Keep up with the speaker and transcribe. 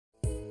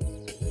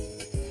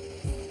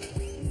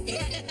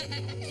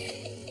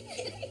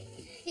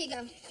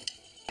go.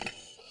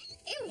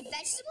 Ew,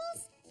 vegetables?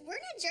 We're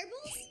not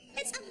gerbils.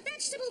 It's a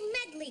vegetable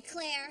medley,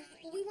 Claire.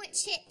 Well, we want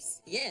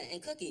chips. Yeah,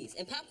 and cookies,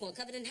 and popcorn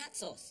covered in hot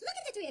sauce. Look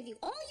at the three of you.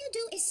 All you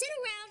do is sit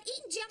around,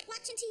 eating junk,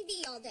 watching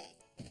TV all day.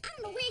 I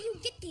don't know where you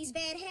get these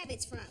bad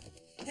habits from.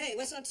 Hey,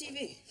 what's on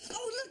TV?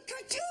 Oh, look,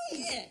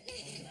 cartoons! Yeah.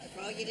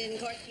 Froggy didn't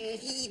cartoon,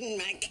 he eating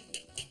my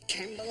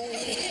Campbell.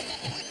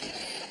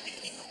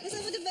 What's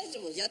up with the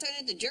vegetables? Y'all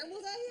turning into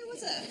gerbils out here?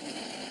 What's up?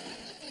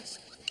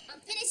 I'm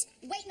finished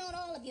waiting on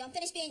all of you. I'm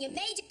finished being your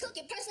major cook,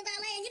 your personal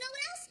valet, and you know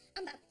what else?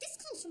 I'm about this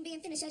close from being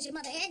finished as your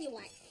mother and your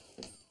wife.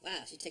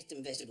 Wow, she takes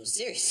them vegetables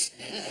serious.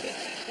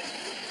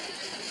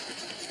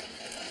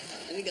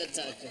 Let me go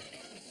talk to her.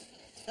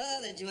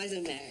 Oh, the joys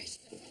of marriage.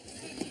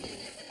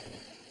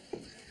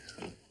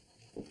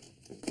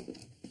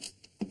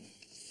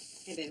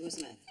 Hey, baby, what's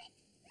the matter?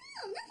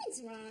 No,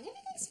 nothing's wrong.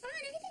 Everything's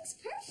fine. Everything's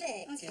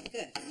perfect. Okay,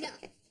 good. No.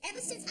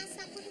 Ever since I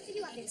stopped working for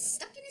you, I've been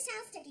stuck in this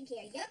house taking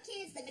care of your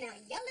kids, living out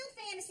your little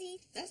fantasy.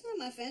 That's not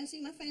my fantasy.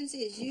 My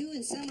fantasy is you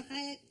and Selma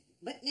Hayek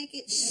butt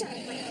naked. Shut up,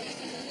 Michael.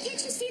 Can't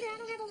you see that I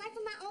don't have a life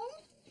of my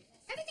own?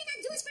 Everything I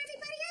do is for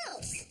everybody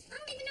else. I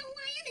don't even know who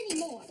I am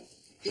anymore.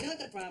 You know what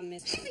the problem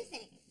is?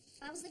 Everything.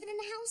 If I was living in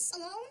the house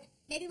alone,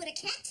 maybe with a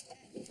cat,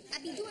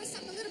 I'd be doing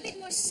something a little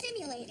bit more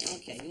stimulating.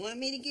 Okay, you want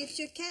me to get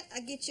your cat?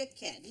 I'll get your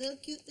cat. Little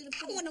cute little...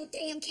 I don't want no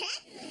damn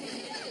cat.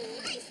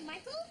 No life,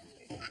 Michael.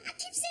 I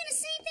keep saying the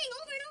same thing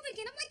over and over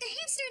again. I'm like the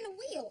hamster in the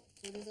wheel.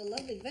 Well, there's a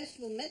lovely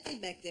vegetable medley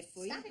back there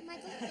for you. Stop it,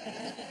 Michael.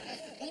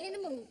 Ain't in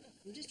the mood.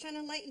 I'm just trying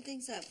to lighten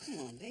things up. Come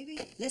on, baby.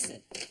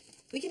 Listen,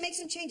 we can make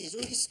some changes.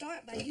 We can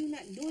start by you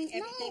not doing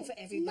everything for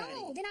everybody.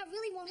 No, then I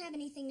really won't have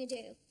anything to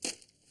do.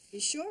 You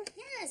sure?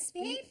 Yes,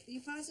 babe.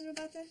 You positive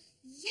about that?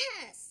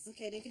 Yes.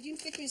 Okay, then could you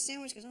fix me a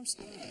sandwich? Because I'm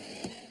starving.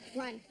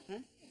 Run. Huh?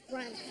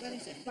 Run. What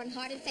is it? Run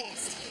hard and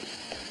fast.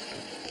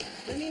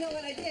 Let me know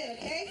what I did,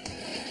 okay?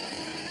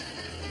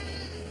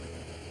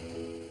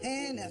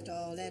 And after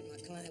all that, my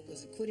client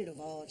was acquitted of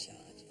all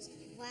charges.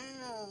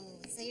 Wow.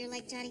 So you're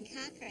like Johnny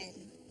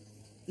Cochran.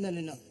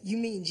 No. You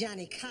mean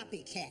Johnny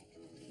Copycat.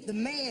 The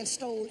man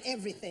stole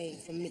everything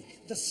from me.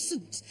 The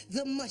suits,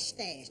 the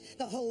mustache,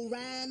 the whole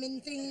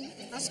rhyming thing.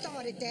 I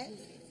started that.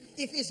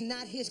 If it's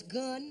not his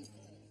gun,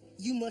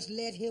 you must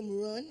let him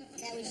run.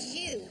 That was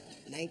you.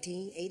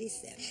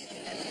 1987.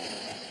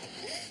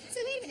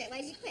 So wait a minute,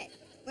 why'd you quit?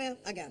 Well,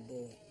 I got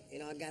bored. You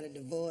know, I got a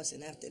divorce,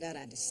 and after that,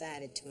 I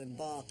decided to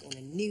embark on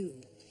a new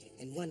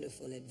and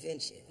wonderful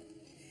adventure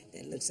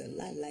that looks a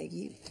lot like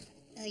you.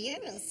 Oh, you're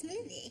a real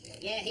smoothie.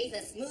 Yeah, he's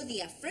a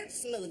smoothie, a fruit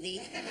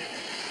smoothie.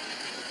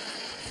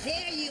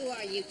 There you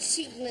are, you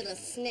cheap little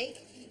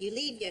snake. You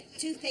leave your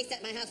toothpaste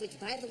at my house, which,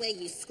 by the way,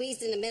 you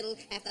squeezed in the middle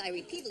after I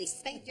repeatedly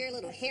spanked your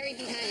little hairy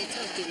behind and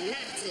told you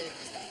not to.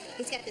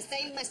 He's got the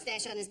same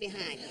mustache on his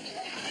behind.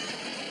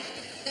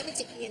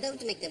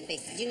 Don't make them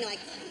faces. You know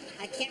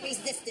I can't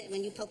resist it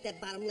when you poke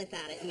that bottom lip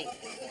out at me.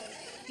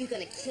 You're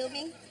gonna kill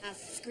me? I'll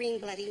scream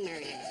bloody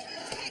murder.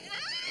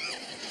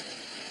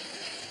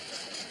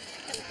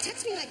 Don't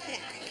touch me like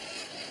that.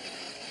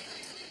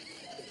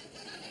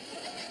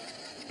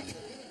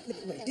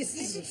 Wait, this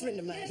is a friend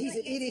of mine. He's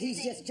an idiot.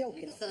 He's just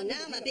joking. So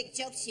now my big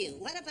joke's you.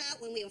 What about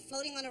when we were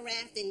floating on a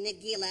raft in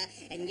Nagila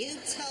and you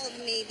told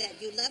me that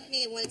you loved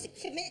me and wanted to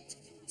commit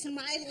to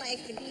my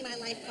life and be my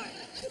life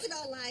partner? Was it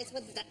all lies?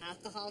 Was it the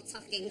alcohol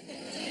talking?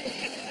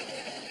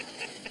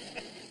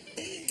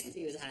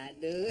 She was hot,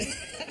 dude.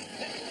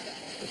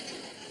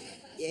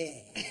 Yeah,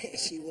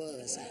 she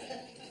was.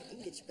 Let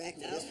me get you back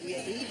to this. We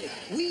are even.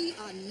 We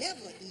are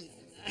never even.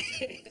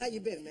 How you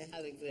been, man?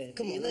 I've been good.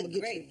 Come on, You I'm look gonna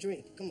get great. you a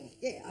drink. Come on.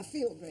 Yeah, I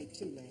feel great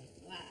too, man.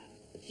 Wow.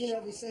 You know,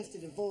 ever since the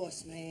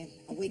divorce, man,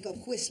 I wake up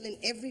whistling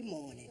every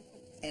morning.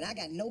 And I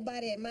got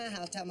nobody at my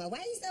house talking about, why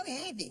you so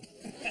happy?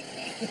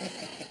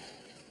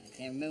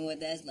 Can't remember what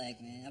that's like,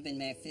 man. I've been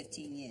married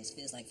 15 years.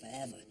 Feels like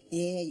forever.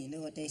 Yeah, you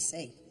know what they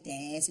say.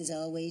 The ass is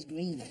always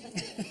greener.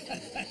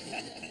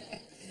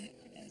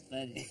 That's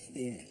funny.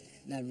 Yeah,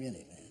 not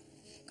really, man.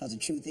 Because the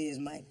truth is,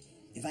 Mike,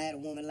 if I had a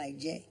woman like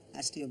Jay,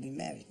 I'd still be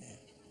married, man.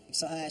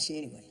 So how is she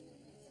anyway?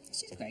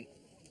 She's great.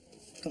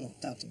 Come on,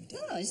 talk to me.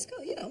 No, it's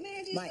cool. You know,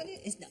 marriage is Mike. what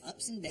it is. It's the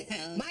ups and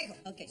downs. Michael!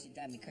 Okay, she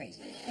drives me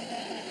crazy.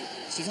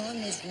 She's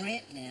on this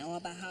rant now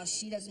about how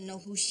she doesn't know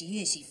who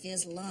she is. She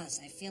feels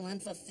lost. I feel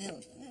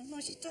unfulfilled. I don't know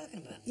what she's talking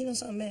about. You know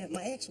something, man?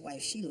 My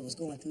ex-wife, Sheila, was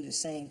going through the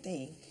same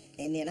thing.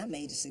 And then I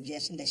made the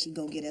suggestion that she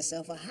go get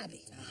herself a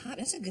hobby. A hobby?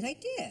 That's a good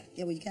idea.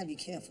 Yeah, well, you gotta be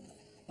careful.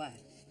 Why?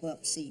 Well,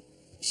 see,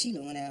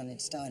 Sheila went out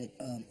and started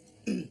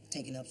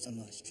taking up some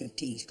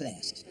striptease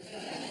classes.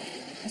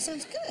 That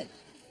sounds good.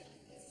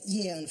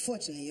 Yeah,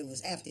 unfortunately, it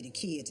was after the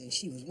kids, and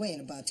she was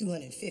weighing about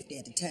 250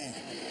 at the time.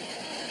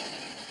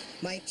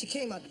 Mike, she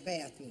came out the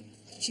bathroom.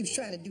 She was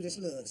trying to do this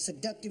little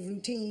seductive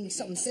routine,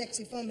 something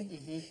sexy for me.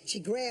 Mm-hmm. She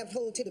grabbed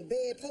hold to the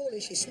bed pole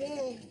and she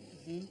swung.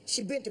 Mm-hmm.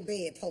 She bent the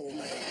bed pole,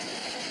 Mike.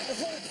 The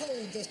whole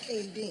pole just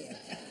caved in.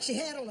 She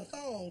had on a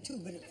thong, too,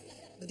 but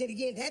then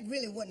again, that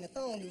really wasn't a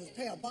thong. It was a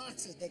pair of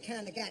boxers that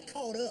kind of got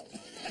caught up.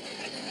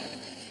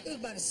 It was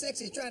about as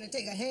sexy as trying to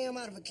take a ham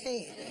out of a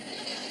can.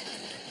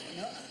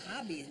 You know, a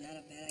hobby is not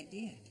a bad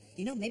idea.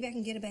 You know, maybe I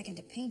can get her back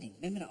into painting.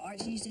 Remember the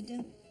art she used to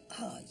do?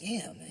 Oh,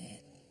 yeah, man.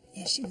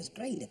 Yeah, she was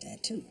great at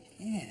that, too.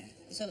 Yeah.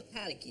 So,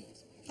 how the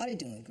kids? Oh, they're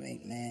doing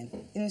great, man.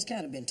 You know, it's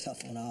kind of been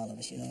tough on all of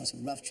us, you know. It's a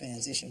rough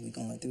transition we're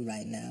going through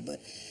right now. But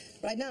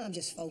right now, I'm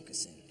just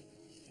focusing.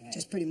 Right.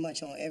 Just pretty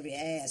much on every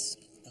aspect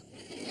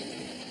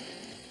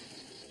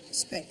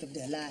of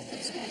their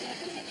lives.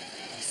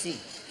 I see.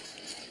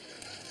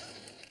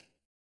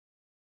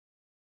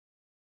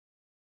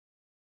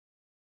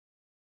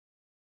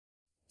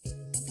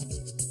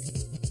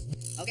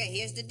 Okay,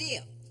 here's the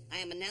deal. I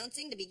am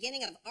announcing the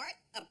beginning of Art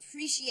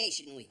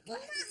Appreciation Week.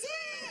 What?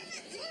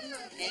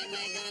 And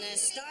we're gonna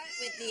start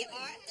with the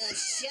art of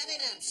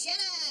shutting up. Shut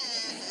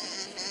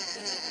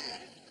up!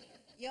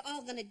 You're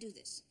all gonna do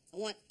this. I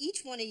want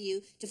each one of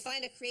you to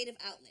find a creative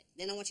outlet.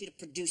 Then I want you to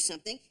produce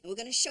something, and we're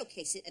gonna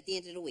showcase it at the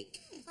end of the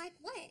week. Like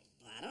what?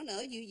 Well, I don't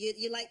know.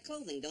 You like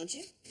clothing, don't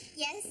you?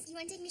 Yes, you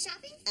want to take me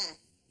shopping?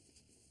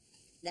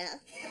 No.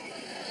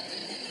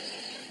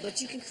 But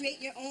you can create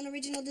your own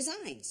original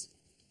designs.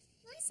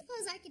 Well, I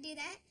suppose I could do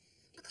that.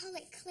 I'll call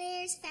it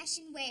Claire's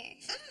Fashion Wear.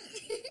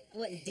 I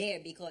wouldn't dare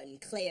be caught in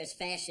Claire's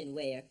fashion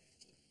wear.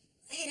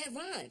 Hey, that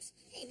rhymes.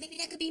 Hey, maybe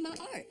that could be my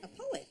art. A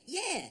poet.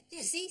 Yeah,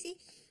 see?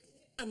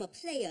 I'm a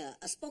player,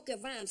 a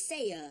spoken rhyme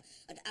sayer.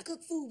 I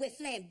cook food with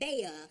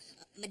flambeer.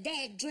 My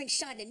dad drinks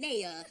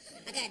Chardonnay.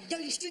 I got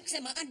dirty streaks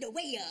in my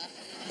underwear.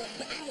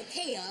 But I don't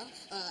care.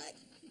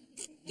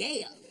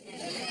 Yeah.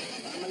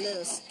 I'm a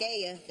little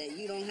scared that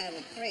you don't have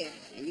a prayer,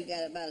 and you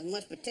got about as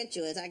much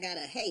potential as I got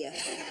a hair.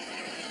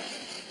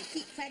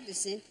 Keep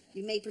practicing,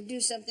 you may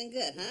produce something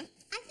good, huh?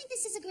 I think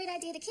this is a great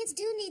idea. The kids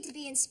do need to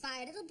be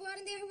inspired. It'll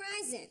broaden their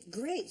horizon.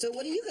 Great. So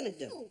what are you going to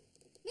do? Who?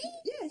 Me?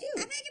 Yeah, you.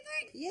 I beg your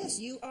pardon? Yes,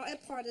 you are a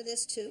part of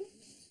this, too.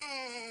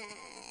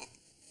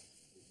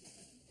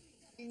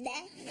 No.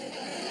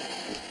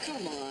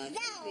 Come on.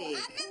 No, baby. I'm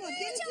not Come on, with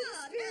get into y'all,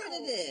 the spirit no.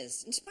 of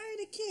this. Inspire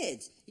the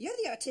kids. You're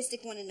the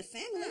artistic one in the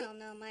family. I don't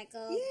know,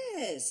 Michael.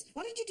 Yes.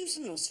 Why don't you do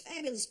some of those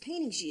fabulous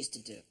paintings you used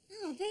to do?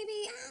 Oh,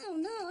 baby, I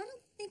don't know. I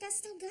don't think I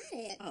still got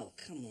it. Oh,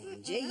 come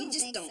on, Jay. I You don't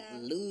just think don't so.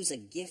 lose a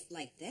gift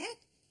like that.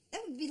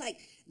 That would be like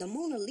the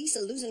Mona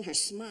Lisa losing her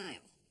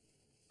smile.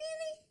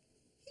 Really?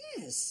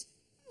 Yes.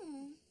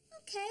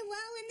 Okay,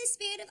 well, in the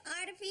spirit of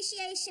Art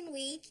Appreciation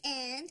Week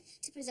and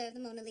to preserve the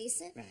Mona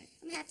Lisa, Right.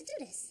 I'm going to have to do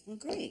this. Well,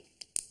 great.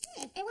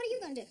 Yeah. And what are you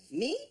going to do?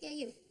 Me? Yeah,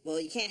 you. Well,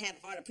 you can't have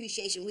Art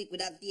Appreciation Week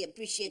without the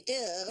appreciative.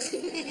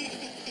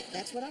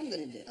 That's what I'm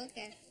going to do.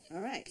 Okay.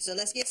 All right, so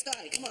let's get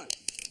started. Come on.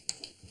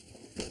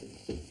 Wait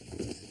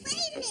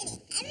a minute.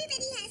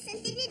 Everybody has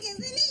something to do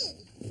with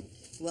me.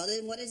 Well,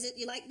 then what is it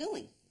you like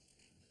doing?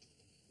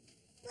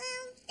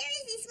 Well, there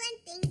is this one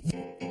thing.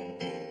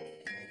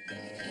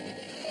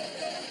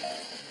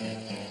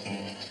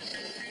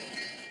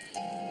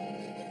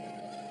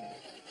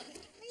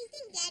 What do you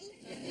think, Daddy?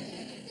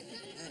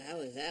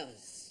 That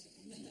was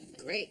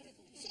great.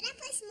 Should I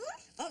play some more?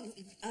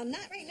 Oh,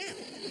 not right now.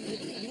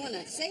 You want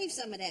to save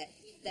some of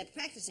that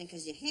practicing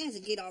because your hands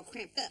will get all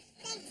cramped up.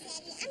 Thanks,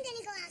 Daddy. I'm going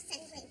to go outside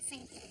and play with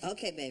friends.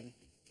 Okay, baby.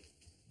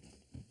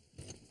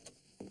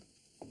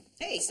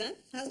 Hey, son,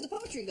 how's the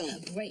poetry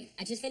going? Great.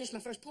 I just finished my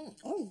first poem.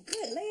 Oh,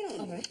 good. Lay it on.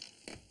 All right.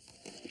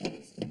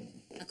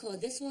 I call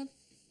this one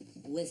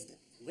Wisdom.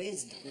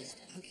 Wisdom.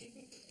 Okay.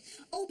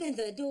 Open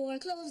the door,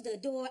 close the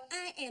door.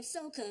 I am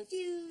so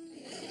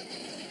confused.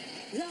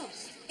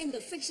 Lost in the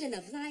friction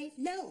of life.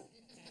 No,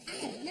 I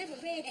have never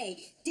read a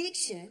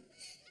dictionary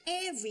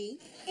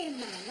in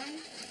my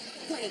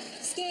life. Quite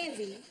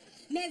scary.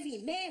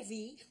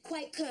 Mary,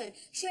 quite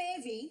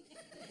contrary.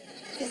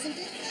 Isn't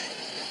it?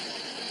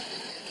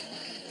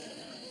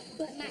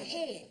 But my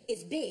head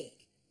is big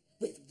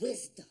with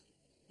wisdom.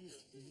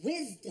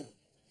 Wisdom.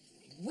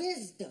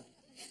 Wisdom.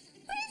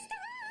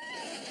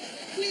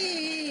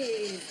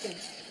 Wisdom.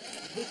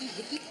 Wiki,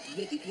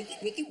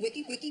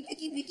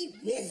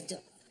 wisdom.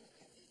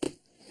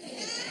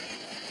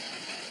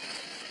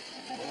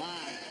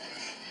 Wow.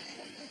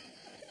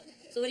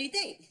 So what do you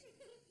think?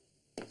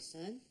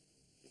 Son,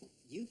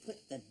 you put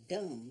the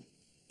dumb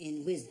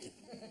in wisdom.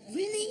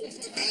 Really?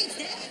 Thanks,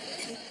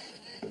 Dad.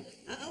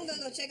 I'm going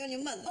to go check on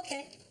your mother.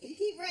 Okay, You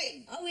keep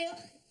writing. I will.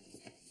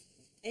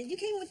 And you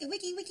came with the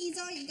wikis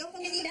on. You don't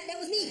believe That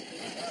was me.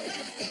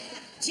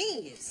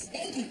 Genius.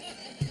 Thank you.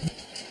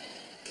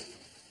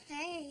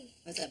 Hey,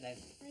 What's up,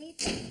 baby? what do you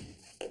think?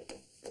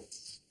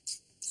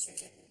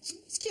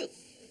 It's cute.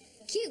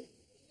 Cute.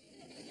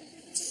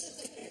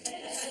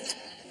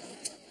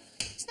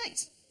 It's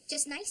nice.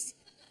 Just nice?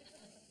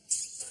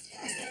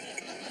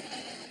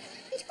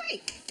 It's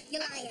great.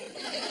 You're lying.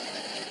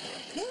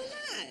 No, I'm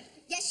not.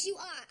 Yes, you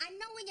are. I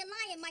know when you're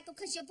lying, Michael,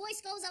 because your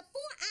voice goes up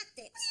 4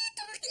 octaves.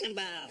 What are you talking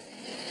about?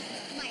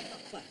 Michael,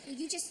 What? will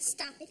you just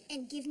stop it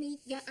and give me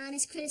your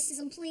honest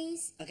criticism,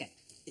 please? Okay,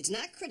 it's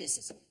not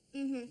criticism,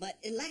 but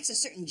it lacks a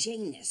certain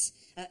Janeness,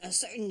 a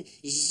certain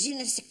je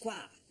ne sais quoi.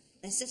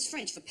 That's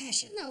French for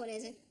passion. No, it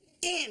isn't.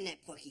 Damn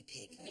that Porky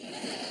Pig.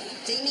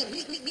 So you mean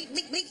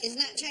bleak is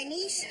not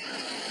Chinese?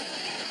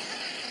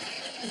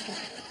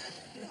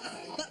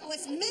 But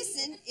what's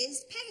missing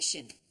is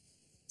passion.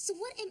 So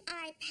what am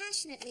I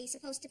passionately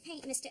supposed to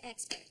paint, Mr.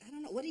 Expert? I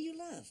don't know. What do you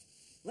love?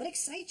 What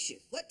excites you?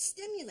 What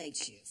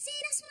stimulates you? See,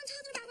 that's what I'm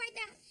talking about right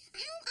now.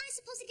 How am I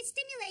supposed to get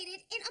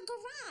stimulated in a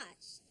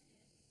garage?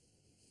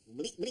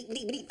 Bleep, bleep,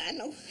 bleep, bleep. I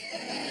know.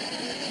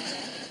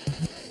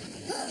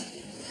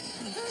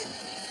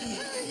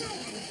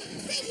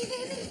 Thank you,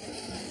 baby.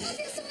 I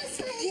feel so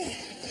inspired. Yeah.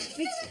 I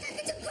feel like I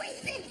could do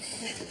great things.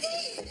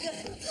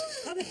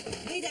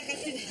 Hey, I got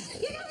you.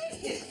 You know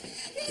it?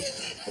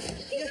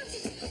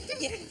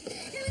 Yeah.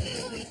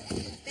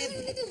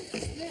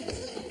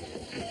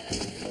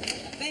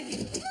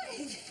 Baby.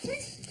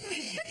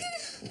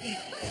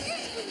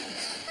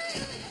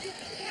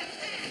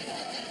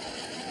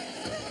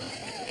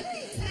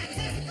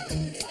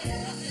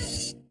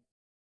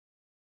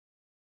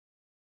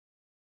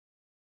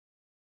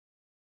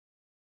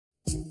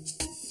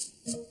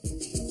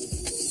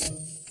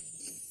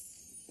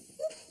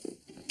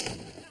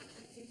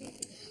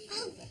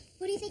 Oh,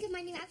 what do you think of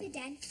my new outfit,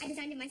 Dad? I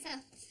designed it myself.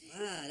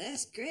 Wow,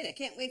 that's great. I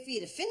can't wait for you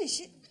to finish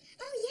it.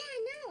 Oh, yeah,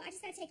 I know. I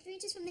just gotta take 3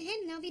 inches from the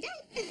hem and I'll be done.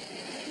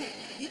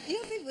 You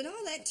know, baby, with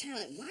all that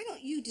talent, why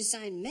don't you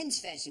design men's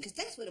fashion? Because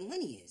that's where the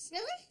money is.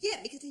 Really?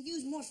 Yeah, because they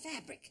use more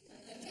fabric.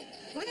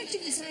 Why don't you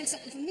design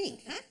something for me,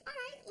 huh? All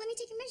right, let me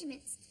take your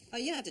measurements. Oh,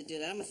 you don't have to do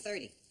that. I'm a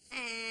 30.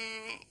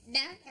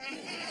 No.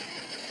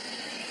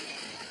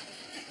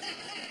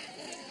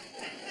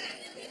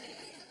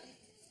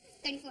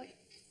 34.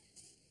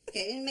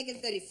 Okay, then make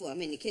it 34. I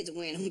mean, the kids are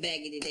wearing them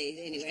baggy today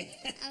anyway.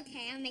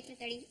 Okay, I'll make it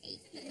 38.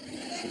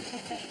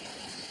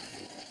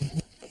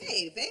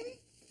 Hey, baby.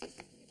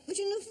 Who's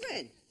your new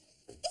friend?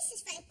 This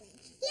is Franklin.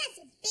 He has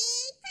a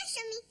big crush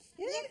on me.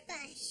 Yeah? Yep, I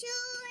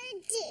sure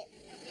do.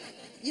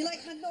 You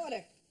like my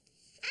daughter?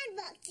 I'd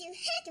walk through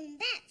heck and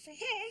back for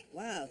her.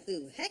 Wow,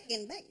 through heck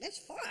and back. That's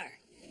far.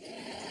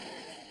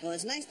 Well,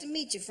 it's nice to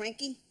meet you,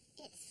 Frankie.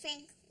 It's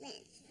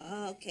Franklin.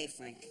 Oh, okay,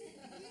 Frank.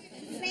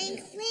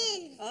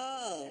 Franklin.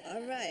 Oh,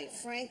 all right.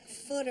 Frank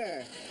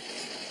Footer.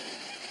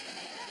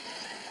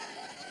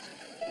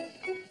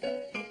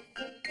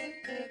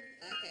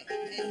 Okay.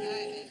 All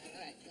right. Look.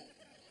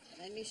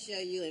 Let me show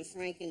you in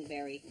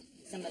Frankenberry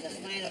some of the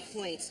finer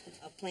points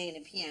of playing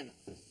the piano.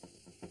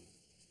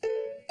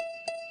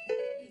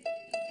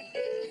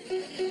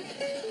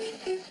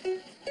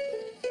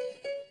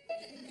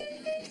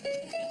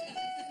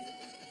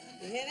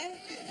 You hear that?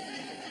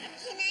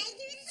 Can I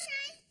give it a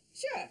try?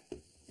 Sure. I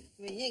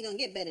mean, you ain't gonna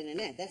get better than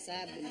that.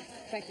 I've been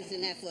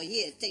practicing that for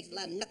years. It takes a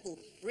lot of knuckle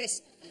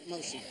wrist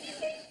motion.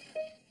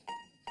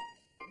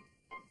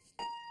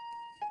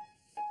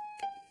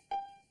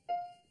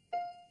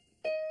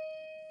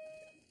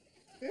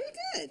 Very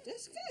good.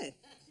 That's good.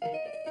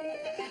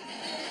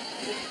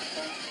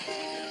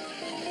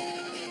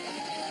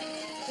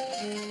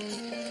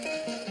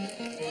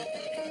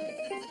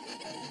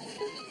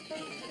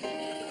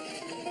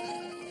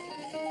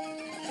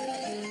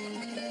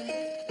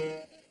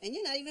 And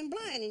you're not even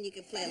blind and you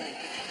can play like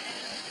that.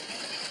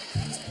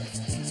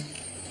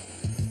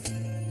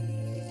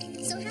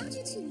 So how'd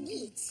you two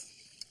meet?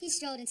 He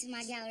strolled into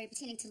my gallery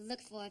pretending to look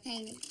for a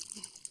painting.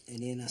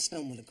 And then I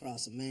stumbled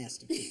across a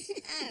masterpiece.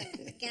 Oh,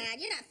 God,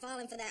 you're not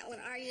falling for that one,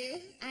 are you?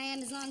 I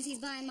am, as long as he's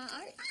buying my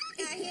art.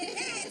 I hear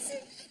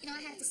that. You know,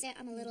 I have to say,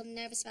 I'm a little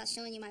nervous about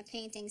showing you my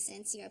painting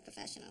since you're a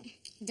professional.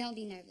 Don't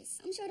be nervous.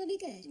 I'm sure it'll be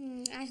good.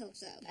 I hope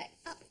so.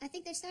 Oh, I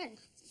think they're starting.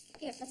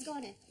 Here, let's go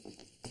in there.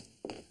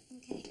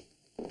 Okay.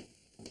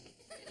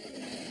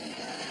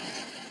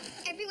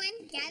 Everyone,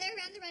 gather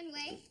around the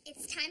runway.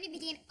 It's time to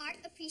begin Art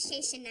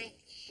Appreciation Night.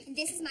 And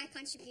this is my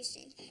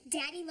contribution.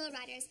 Daddy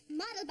Lowriders,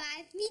 modeled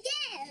by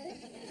Miguel.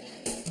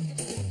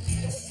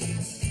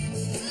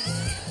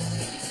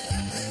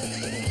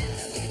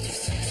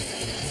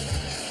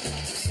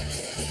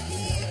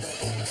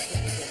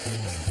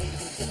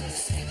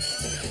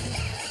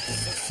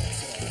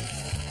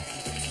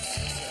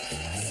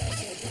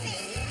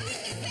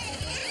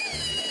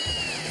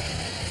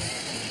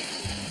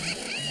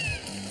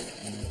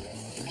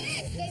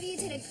 Baby, you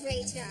did a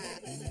great job.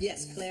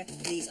 Yes, Claire,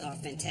 these are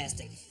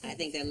fantastic. I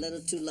think they're a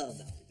little too low,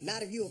 though.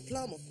 Not if you're a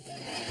plumber.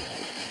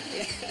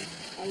 Yeah,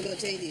 I'm gonna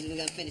take these and we're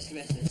gonna finish the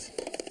rest of this.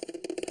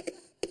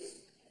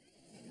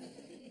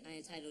 I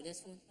entitled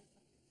this one,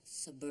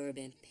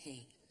 Suburban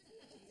Pain.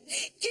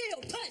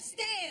 Kill, punch,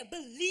 stab,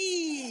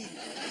 believe.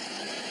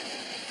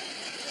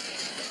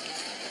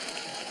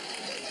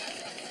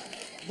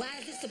 Why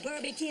is this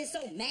suburban kid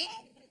so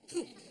mad?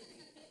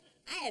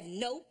 I have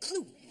no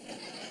clue.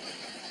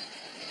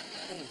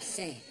 But I'm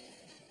saying,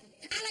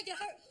 I like to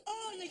hurt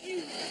all of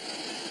you.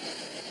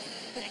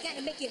 But I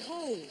gotta make it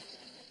home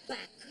by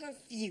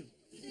curfew.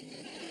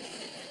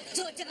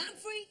 So until I'm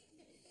free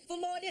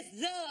from all this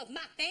love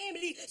my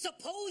family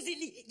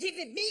supposedly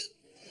giving me,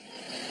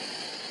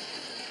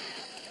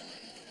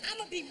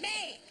 I'ma be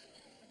mad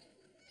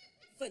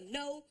for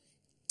no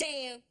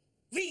damn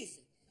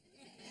reason.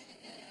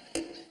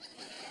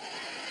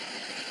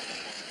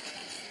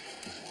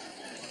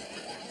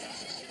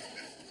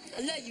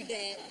 I love you,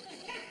 Dad.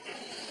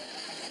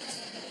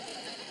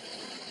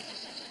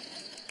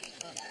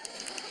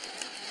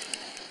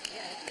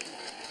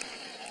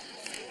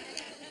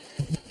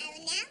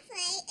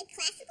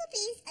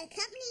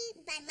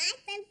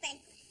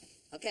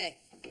 Okay.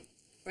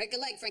 Break a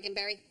leg,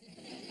 Frankenberry.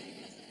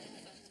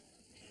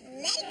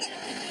 Leg?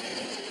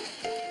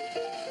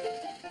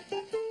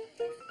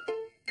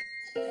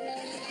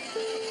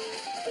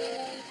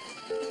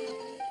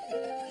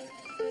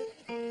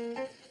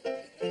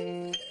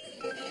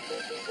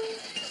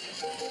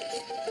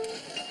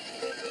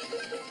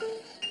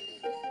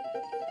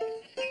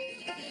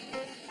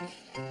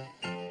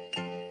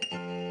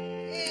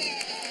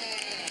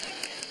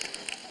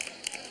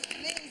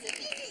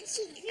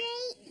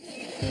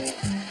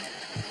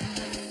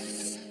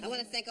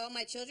 Thank all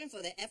my children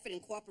for their effort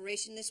and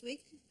cooperation this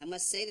week. I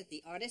must say that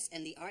the artists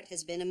and the art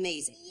has been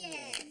amazing.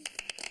 Yes.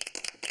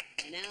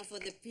 And now for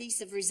the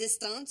piece of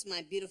resistance,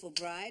 my beautiful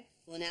bride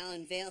will now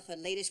unveil her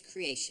latest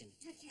creation.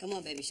 Okay. Come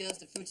on, baby, show us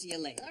the fruits of your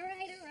labor. All right.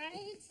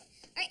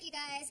 All right, you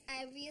guys,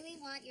 I really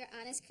want your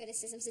honest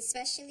criticisms,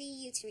 especially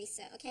you,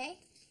 Teresa, okay?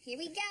 Here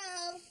we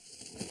go.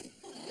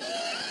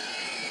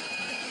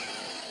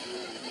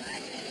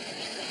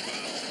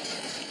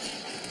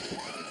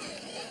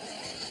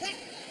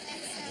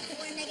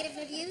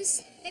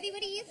 Reviews. Baby,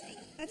 what do you think?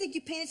 I think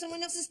you painted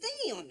someone else's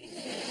thingy on me.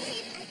 Babe,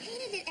 I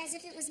painted it as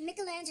if it was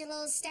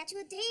Michelangelo's statue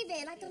of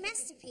David, like a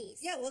masterpiece.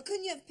 Yeah, well,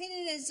 couldn't you have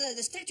painted it as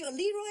the statue of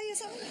Leroy or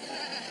something?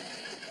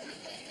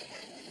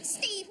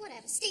 Steve,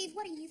 whatever. Steve,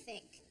 what do you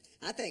think?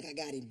 I think I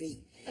got him beat.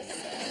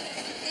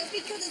 That's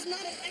because it's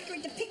not an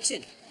accurate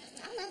depiction.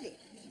 I love it.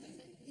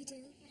 You do?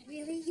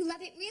 Really? You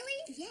love it,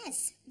 really?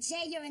 Yes.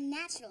 Jay, you're a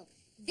natural.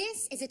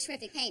 This is a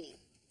terrific painting.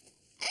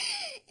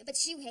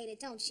 But you hate it,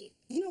 don't you?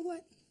 You know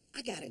what?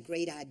 I got a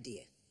great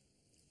idea.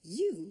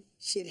 You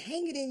should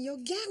hang it in your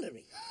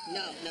gallery.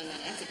 No,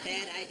 that's a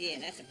bad idea.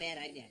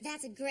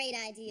 That's a great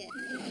idea.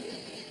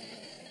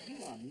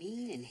 You are a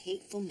mean and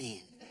hateful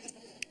man.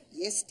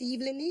 Yes,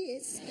 Stevelyn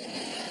is.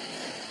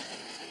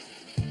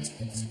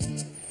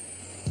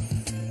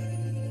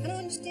 I don't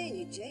understand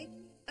you, Jay.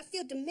 I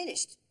feel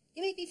diminished.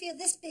 You make me feel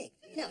this big.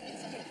 No,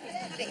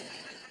 that big.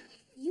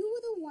 You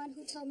were the one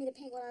who told me to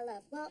paint what I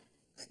love. Well,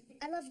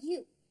 I love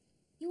you.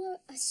 You are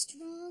a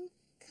strong,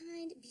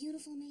 kind,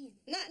 beautiful man.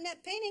 Not in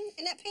that painting.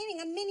 In that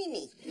painting, I'm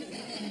mini-me.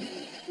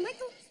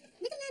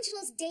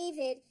 Michelangelo's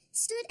David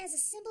stood as a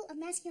symbol of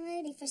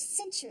masculinity for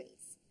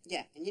centuries.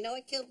 Yeah, and you know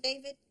what killed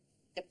David?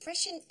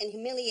 Depression and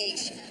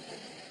humiliation.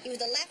 He was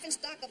the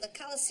laughingstock of the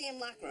Coliseum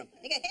locker room.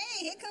 They go,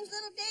 hey, here comes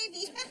little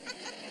Davy.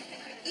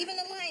 Even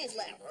the lions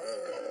laugh.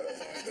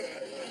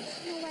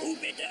 Who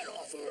bit that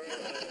off?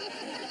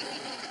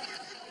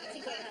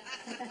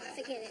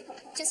 Forget it.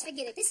 Just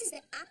forget it. This is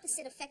the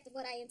opposite effect of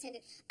what I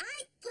intended.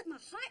 I put my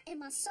heart and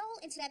my soul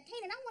into that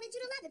paint, and I wanted you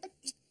to love it, but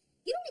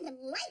you don't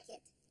even like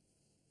it.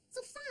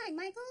 So fine,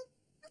 Michael.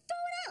 I'll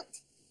throw it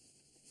out.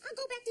 I'll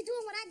go back to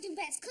doing what I do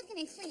best, cooking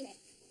and cleaning.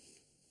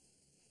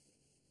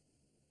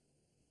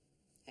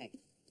 Hey.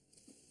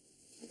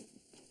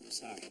 I'm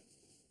sorry.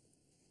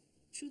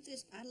 Truth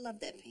is, I love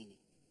that painting.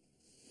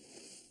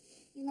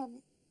 You love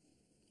it?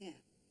 Yeah.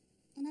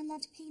 And I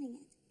loved painting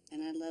it.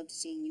 And I loved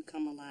seeing you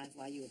come alive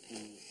while you were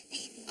painting it. I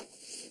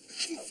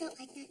haven't felt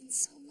like that in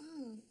so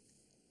long.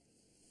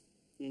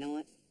 You know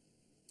what?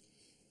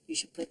 You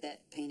should put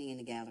that painting in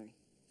the gallery.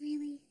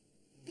 Really?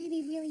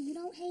 Baby, really? You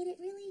don't hate it,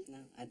 really?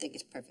 No, I think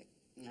it's perfect.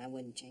 And I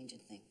wouldn't change a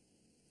thing.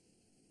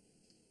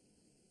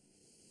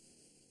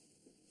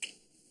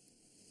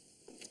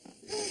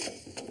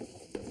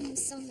 I'm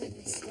so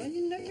nervous. What are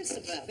you nervous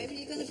about? Baby,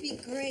 you're going to be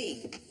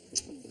great.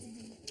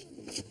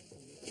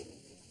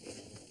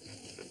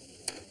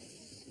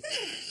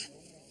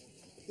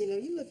 You know,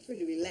 you look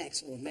pretty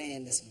relaxed for a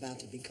man that's about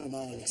to become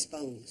all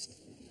exposed.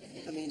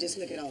 I mean, just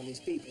look at all these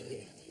people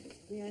here.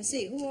 Yeah, I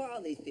see. Who are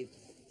all these people?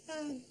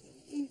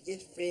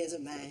 Just friends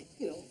of mine.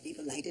 You know,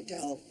 people like to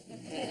talk.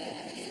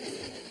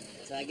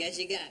 So I guess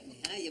you got me,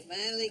 huh? You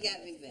finally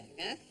got me back,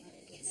 huh?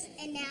 Yes.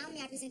 And now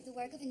may I present the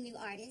work of a new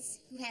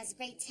artist who has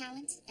great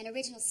talent, an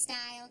original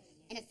style,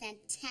 and a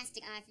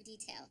fantastic eye for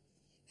detail.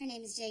 Her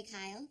name is Jay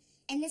Kyle,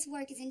 and this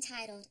work is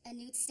entitled A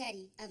Nude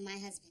Study of My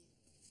Husband.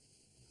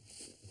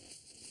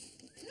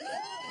 How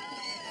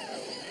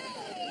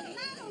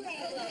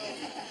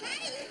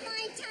do you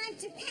find time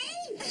to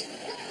paint?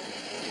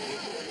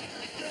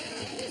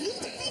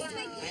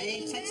 I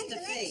didn't touch the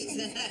face.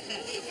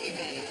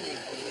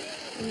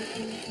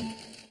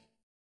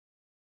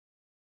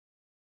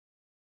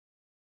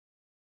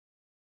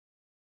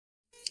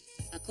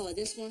 I call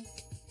this one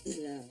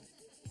love.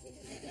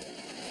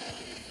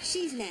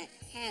 She's not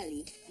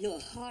Halle nor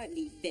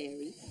Harley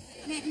Berry,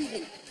 not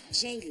even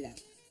J-Lo.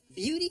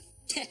 Beauty?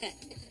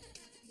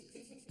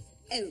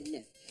 Oh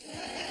no.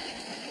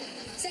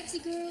 Sexy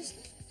girls,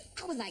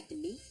 I would like to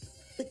meet,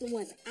 but the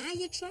ones I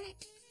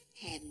attract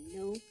have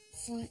no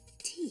front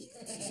teeth.